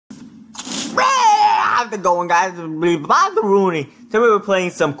how's it going, guys? Bob the Rooney. Today we were playing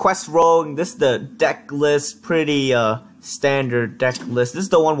some Quest Rogue. This is the deck list, pretty standard deck list. This is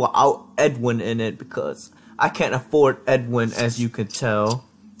the one without Edwin in it because I can't afford Edwin, as you could tell.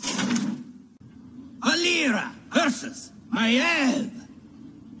 Alira versus Maiev.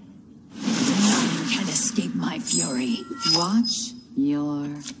 None can escape my fury. Watch your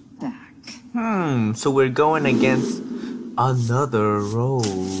back. So we're going against another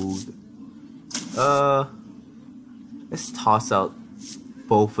rogue. Let's toss out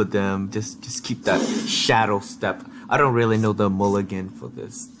both of them. Just keep that shadow step. I don't really know the mulligan for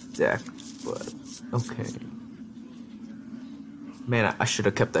this deck, but okay. Man, I should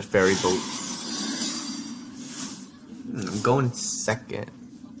have kept that ferry boat. I'm going second.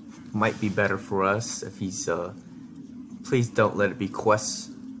 Might be better for us if he's please don't let it be Quest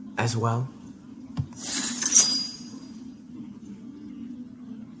as well.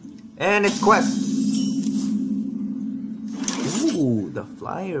 And it's Quest. Ooh, the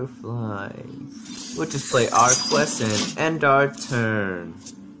Firefly. We'll just play our Quest and end our turn.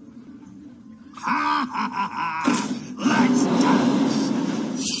 Let's dance.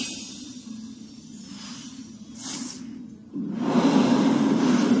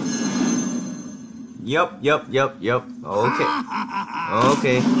 Yep.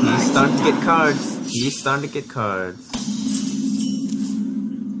 Okay, he's starting to get cards.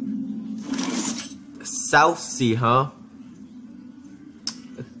 South Sea, huh?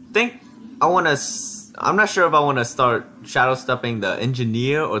 I'm not sure if I wanna start shadow stepping the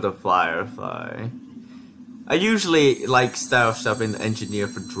engineer or the Firefly. I usually like shadow stepping the engineer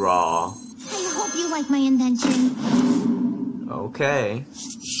for draw. I hope you like my invention. Okay,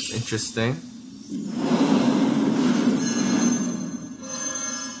 interesting.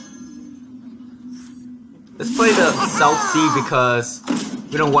 Let's play the South Sea because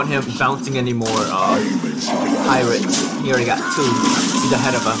we don't want him bouncing any more pirates. He already got 2. He's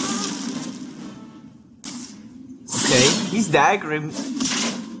ahead of us. Okay, he's daggering.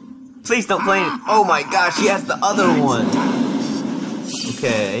 Please don't play it. Oh my gosh, he has the other one.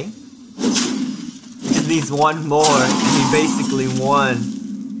 Okay. He just needs one more. He basically won.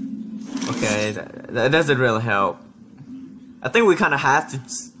 Okay, that doesn't really help. I think we kind of have to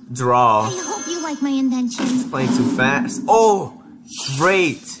draw. I hope you like my invention. He's playing too fast. Oh,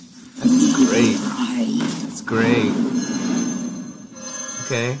 great. That's great.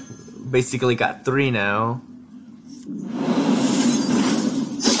 Okay, basically got 3 now.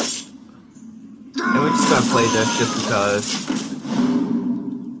 And we're just gonna play this just because.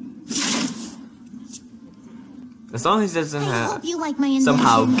 As long as he doesn't have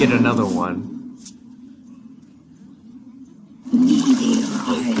somehow get another one.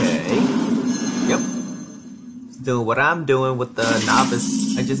 Okay. Yep. Doing what I'm doing with the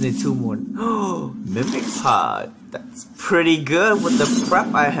novice. I just need 2 more. Oh, Mimic Pod. That's pretty good with the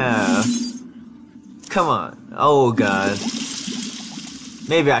prep I have. Come on. Oh god.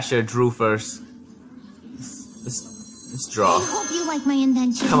 Maybe I should have drew first. Let's draw. I hope you like my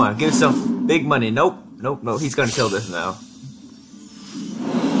invention. Come on, give yourself big money. Nope. He's gonna kill this now.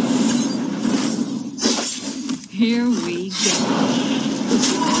 Here we go.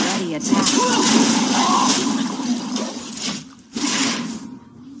 Already attacked.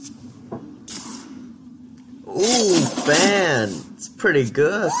 Ooh, fan. It's pretty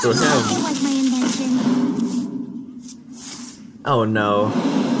good for him. I like my invention. Oh no.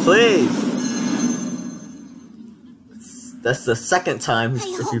 Please. That's the second time if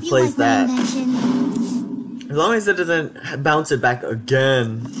he plays that. As long as it doesn't bounce it back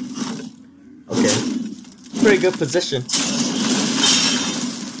again. Okay. Pretty good position.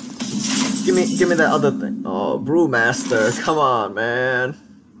 Give me that other thing. Oh, Brewmaster. Come on, man.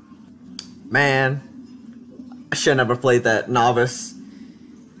 I should never played that novice.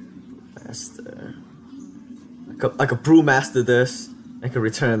 Master. I could Brewmaster this. I could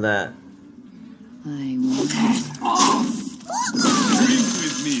return that. I will. Drink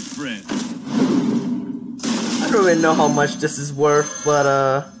with me, friend. I don't really know how much this is worth, but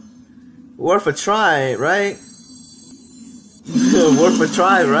worth a try, right? Worth a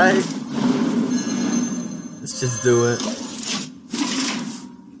try, right? Let's just do it.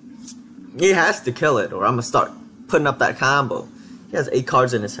 He has to kill it, or I'm gonna start putting up that combo. He has 8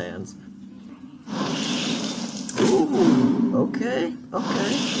 cards in his hands. Ooh, okay.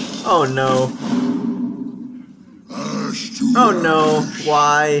 Oh no. Oh no,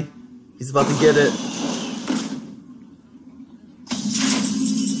 why? He's about to get it.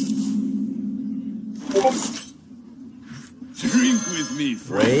 Drink with me,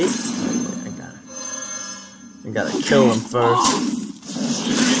 friend. Wait. I gotta kill him first.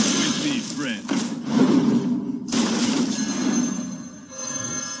 Drink with me, friend.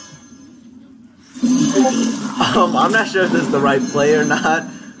 I'm not sure if this is the right play or not,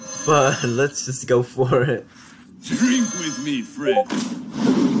 but let's just go for it. Drink with me, friend.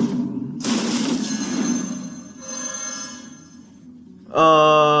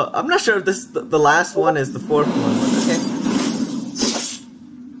 I'm not sure if this the last one is the fourth one. Okay.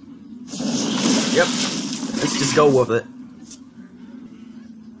 Yep. Let's just go with it.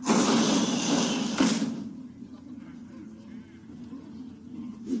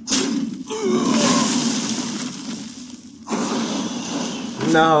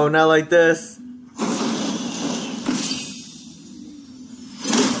 No, not like this.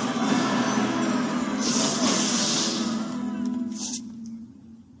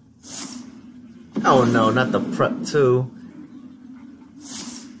 Oh no, not the prep too.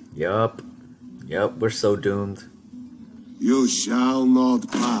 Yup. Yup, we're so doomed. You shall not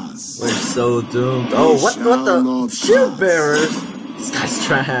pass. We're so doomed. Oh, what the? Shield bearers? This guy's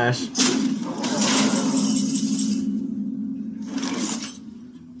trash.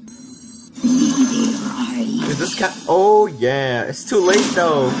 Is this guy? Oh yeah, it's too late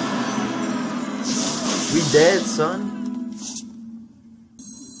though. We dead, son.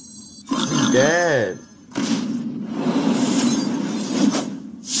 We dead.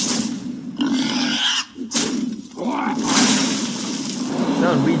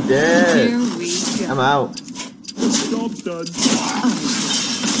 Son, we dead. Here we go. I'm out. Job's done.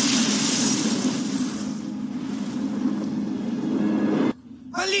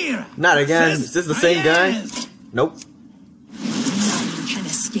 Alira! Not again. Is this the same guy? Nope. None can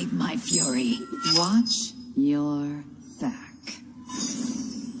escape my fury. Watch your back.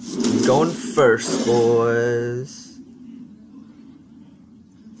 Going first, boys.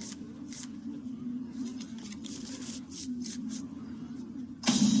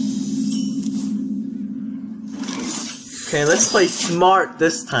 Okay, let's play smart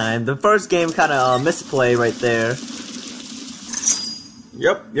this time. The first game kind of misplay right there.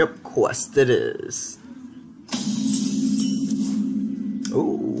 Yep, quest it is.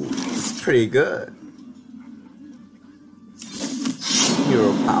 Ooh, it's pretty good.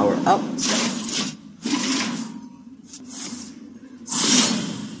 Hero power up.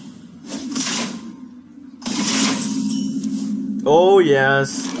 Oh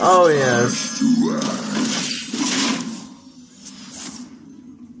yes, oh yes.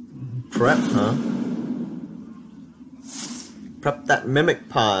 Prep, huh? Prep that mimic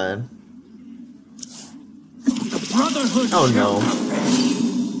pod. The Brotherhood. Oh no.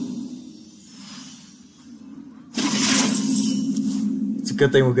 It's a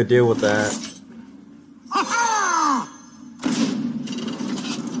good thing we could deal with that.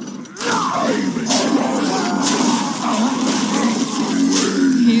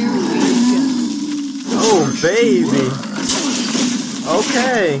 Here we go. Oh baby.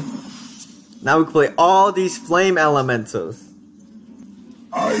 Okay. Now we can play all these flame elementals.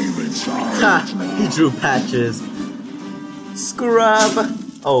 Ha! He drew patches. Scrub.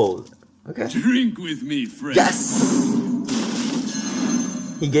 Oh, okay. Drink with me, friend. Yes.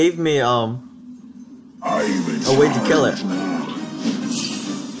 He gave me a way to kill it.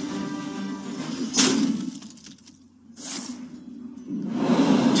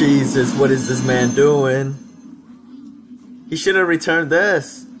 Jesus, what is this man doing? He should have returned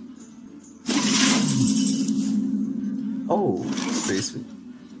this. Oh, that's pretty sweet.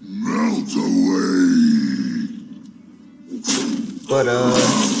 Melt away. But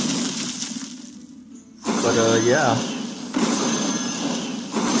yeah.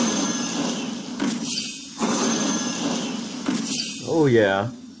 Oh yeah.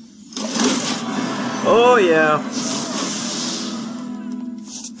 Oh yeah.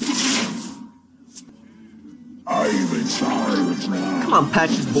 I'm in charge now. Come on,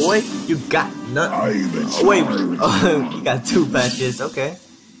 Patches boy. You got nothing. I'm in Oh, wait. charge. Oh, you got 2 patches. Okay.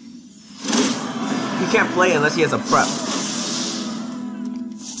 He can't play unless he has a prep.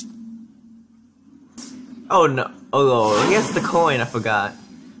 Oh no. Oh, he has the coin. I forgot.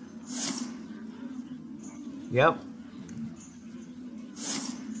 Yep.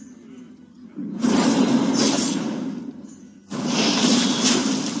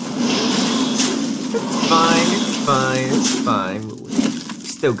 It's fine. We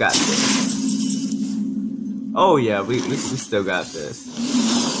still got this. Oh yeah, we still got this.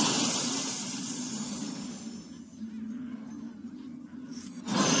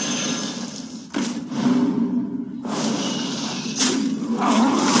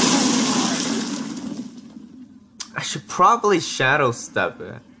 I should probably shadow step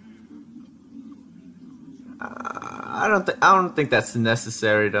it. I don't think that's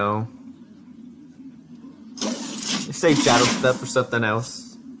necessary though. Save shadow step for something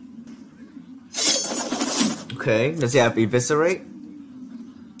else. Okay, does he have eviscerate?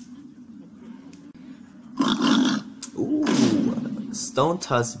 Ooh, stone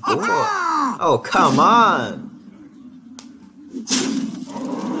tusk boar. Oh, come on!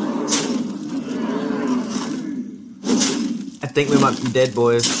 I think we might be dead,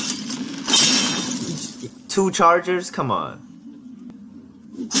 boys. 2 chargers? Come on.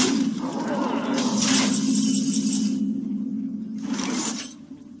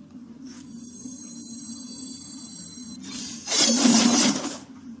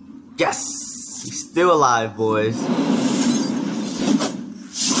 Yes! He's still alive, boys.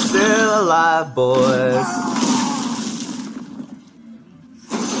 Still alive, boys.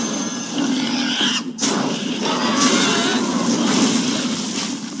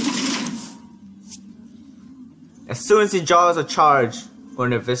 As soon as he draws a charge or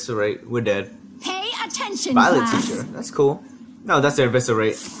an eviscerate, we're dead. Pay attention, Violet class. teacher, that's cool. No, that's the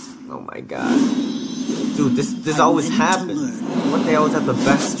eviscerate. Oh my god. Dude, this always happens. What they always have the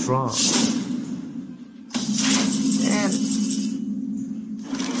best strong. And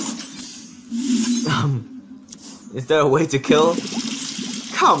is there a way to kill?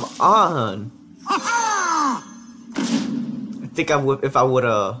 Come on. I think I would if I would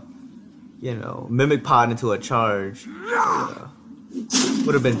you know, mimic pod into a charge.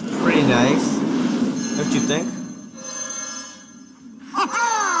 Would have been pretty nice. Don't you think?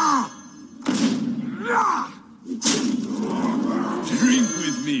 Drink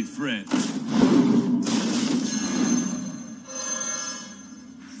with me, friend.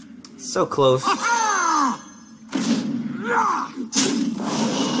 So close.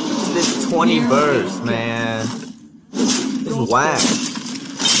 This 20 bursts, man. This is whack.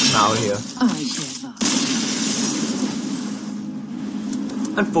 I'm out here. I give up.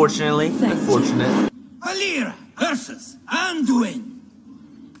 Unfortunately. Unfortunate. Alira, Ursus, Anduin.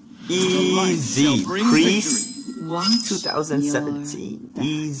 Easy. Priest. Watch 2017.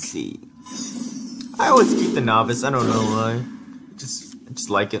 Easy. I always keep the novice. I don't know why. I just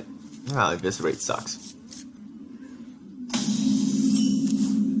like it. Ah, eviscerate sucks.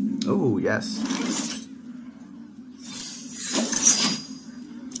 Oh, yes.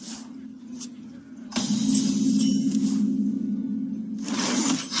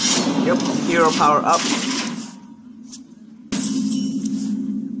 Yep, hero power up.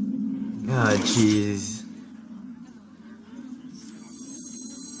 Ah, jeez.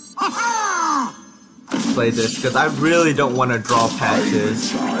 Play this because I really don't want to draw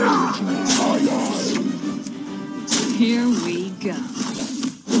patches. Here we go.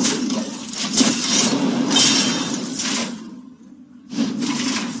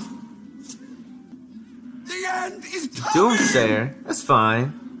 The end is coming. Doomsayer, that's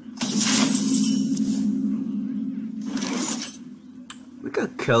fine. We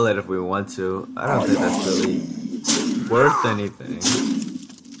could kill it if we want to. I don't think that's really worth anything.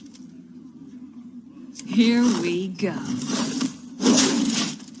 Here we go.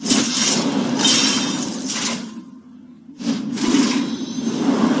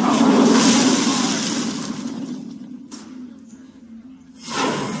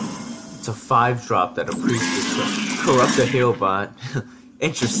 It's a 5-drop that a priest is corrupt a heal bot.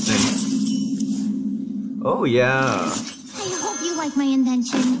 Interesting. Oh yeah. I hope you like my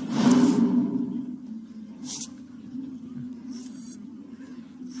invention.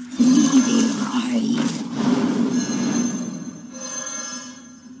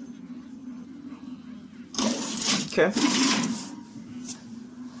 Okay.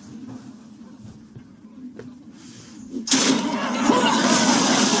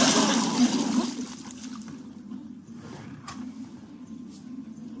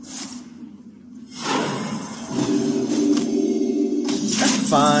 That's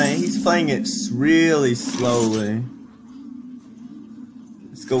fine. He's playing it really slowly.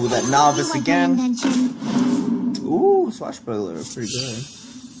 Let's go with that novice You like again. my invention. Ooh, swashbuckler, pretty good.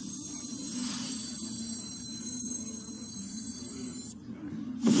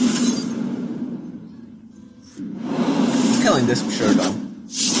 Killing this for sure, though.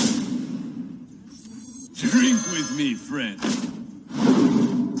 Drink with me, friend.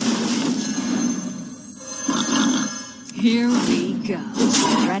 Here we go.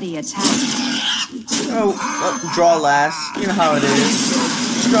 Ready attack. Oh, draw last. You know how it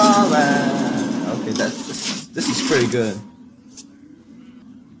is. Draw last. Okay, this is pretty good.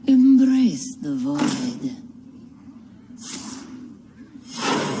 Embrace the void.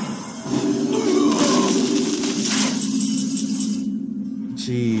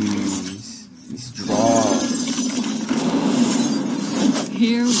 Jeez, these draws.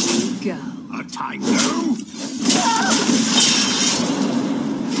 Here we go. A tango.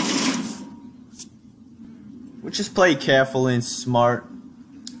 We'll just play carefully and smart.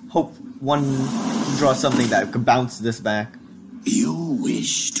 Hope one can draw something that could bounce this back. You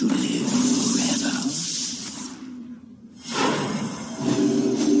wish to live forever?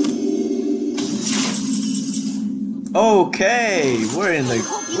 Okay,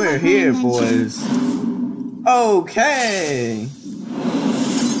 we're here, boys. Okay,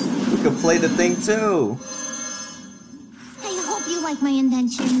 we could play the thing too. I hope you like my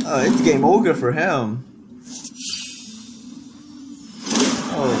invention. Oh, it's game over for him.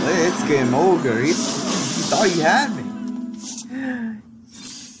 Oh, it's game over. He thought he had me.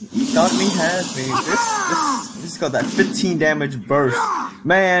 He thought he had me. This got that 15 damage burst.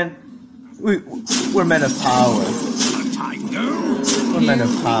 Man, we're men of power. We're men of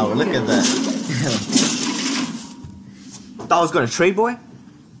power. Look at that. Thought I was gonna trade, boy?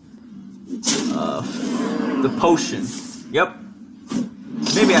 The potion. Yep.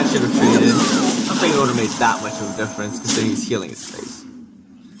 Maybe I should have traded. I don't think it would have made that much of a difference considering he's healing his face.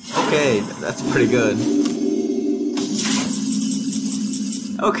 Okay, that's pretty good.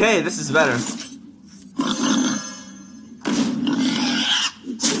 Okay, this is better.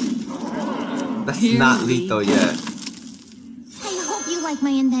 That's not lethal yet. I hope you like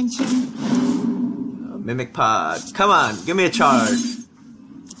my invention. Mimic pod. Come on, give me a charge.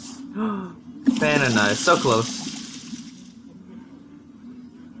 Banana knife, so close.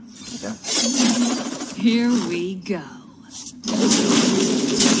 Okay. Here we go.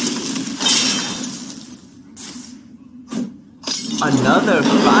 Another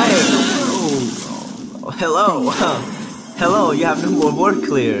fire. Oh, hello. Hello, you have no more word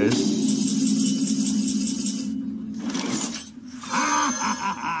clears.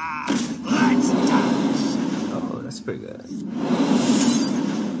 Oh, that's pretty good.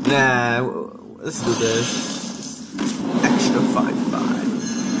 Nah, let's do this. Extra 5/5.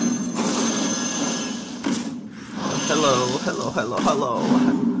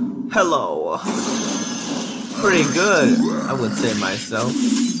 Hello. Pretty good, I would say myself.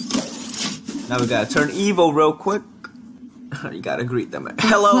 Now we gotta turn evil real quick. You gotta greet them.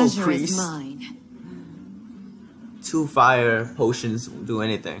 Hello, priest. 2 fire potions won't do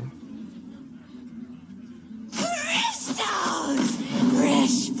anything. Crystals!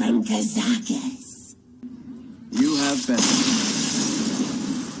 Fresh from Kazakis. You have been.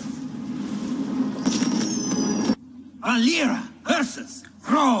 Alira, Ursus,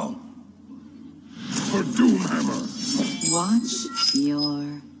 throw! For Doomhammer. Watch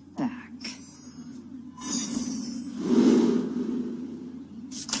your back.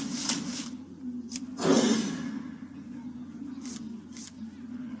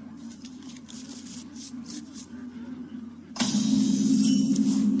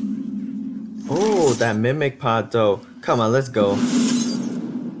 Oh, that mimic pod though. Come on, let's go.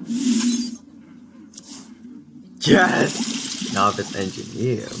 Yes! Novice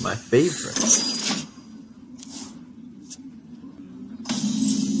engineer, my favorite.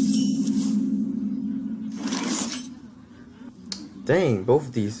 Dang, both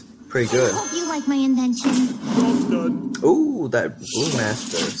of these pretty good. I hope you like my invention. Ooh, that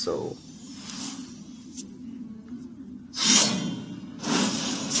brewmaster, so.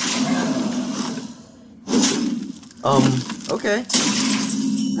 Okay.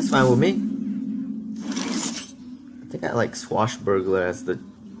 That's fine with me. I think I like Swashbuckler as the...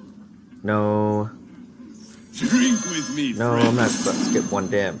 No. Drink with me, No, friend. I'm not supposed to skip 1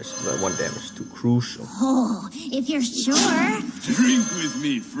 damage. But 1 damage is too crucial. Oh, if you're sure. Drink with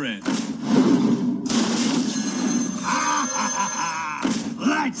me, friend.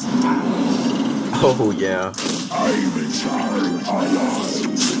 Let's go. Oh, yeah. I'm in charge. Oh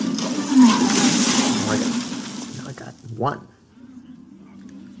my god. Now I got 1.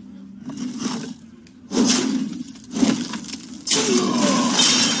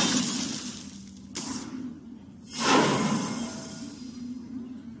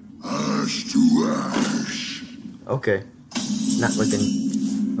 Ash to ash. Okay. Not looking...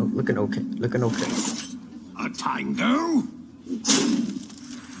 Oh, looking okay. Looking okay. A tango? I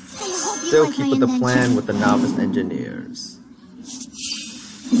hope you Still like keep my with the invention. plan with the novice engineers.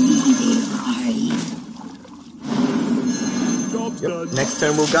 Yep. Next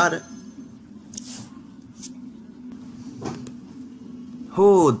turn we'll got it.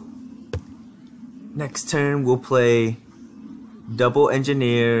 Who? Next turn we'll play double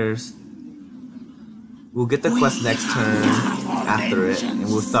engineers. We'll get the quest next turn after it, and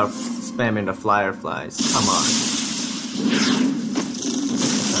we'll start spamming the flyer flies. Come on.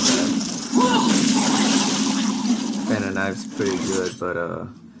 Banner knife's pretty good, but not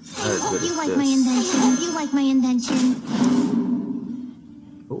I as hope good you as like this. my invention. I hope you like my invention.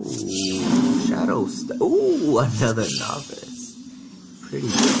 Ooh, HearthStone. Ooh, another novice. Pretty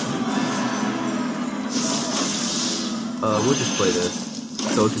good. We'll just play this.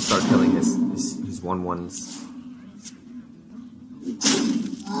 So to start killing his 1/1s.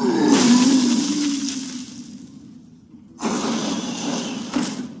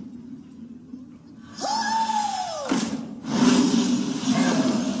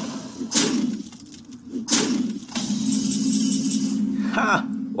 Ha!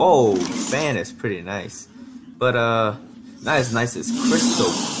 Oh, fan is pretty nice. But not as nice as Crystal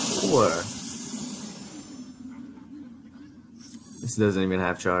 4. This doesn't even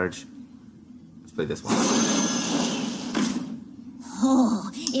have charge. Let's play this one. Oh,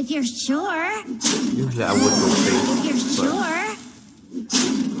 if you're sure. Usually I would go face. If you're sure.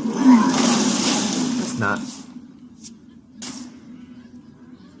 It's not.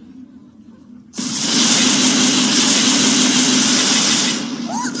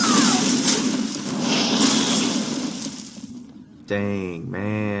 Dang,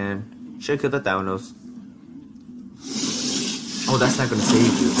 man. Should kill the Thanos. Oh, that's not gonna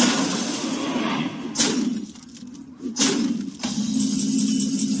save you.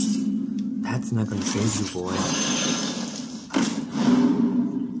 That's not gonna save you, boy.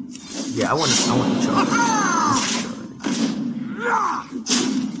 Yeah, I want to charge.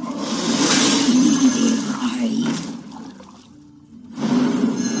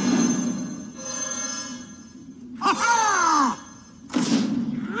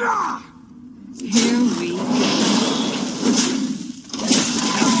 Here we go.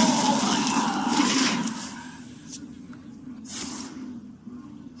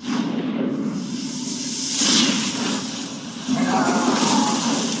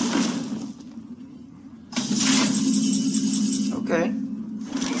 Okay.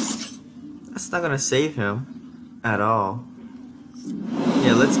 That's not gonna save him at all.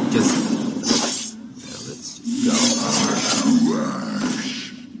 Yeah, let's just go.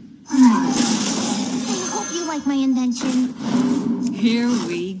 I hope you like my invention. Here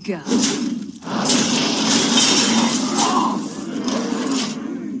we go.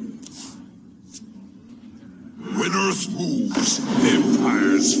 When Earth moves,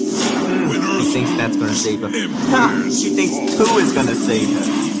 empires fall. When He Earth thinks that's gonna save him. Ha! empires He thinks fall. 2 is gonna save him.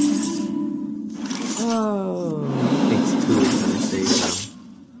 Oh, he thinks 2 is gonna save him.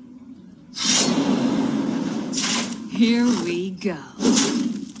 Here we go.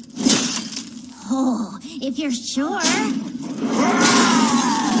 Oh, if you're sure.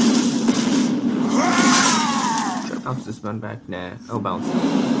 Should I bounce this one back? Nah, I'll bounce it.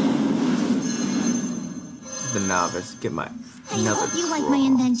 The novice, get my I another hope you like draw. my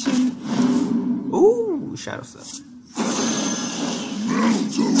invention. Ooh, shadow stuff.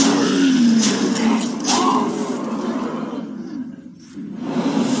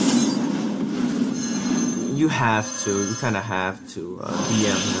 You have to. You kind of have to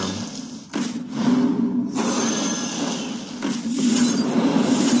DM him.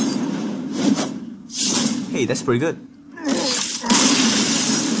 Hey, that's pretty good.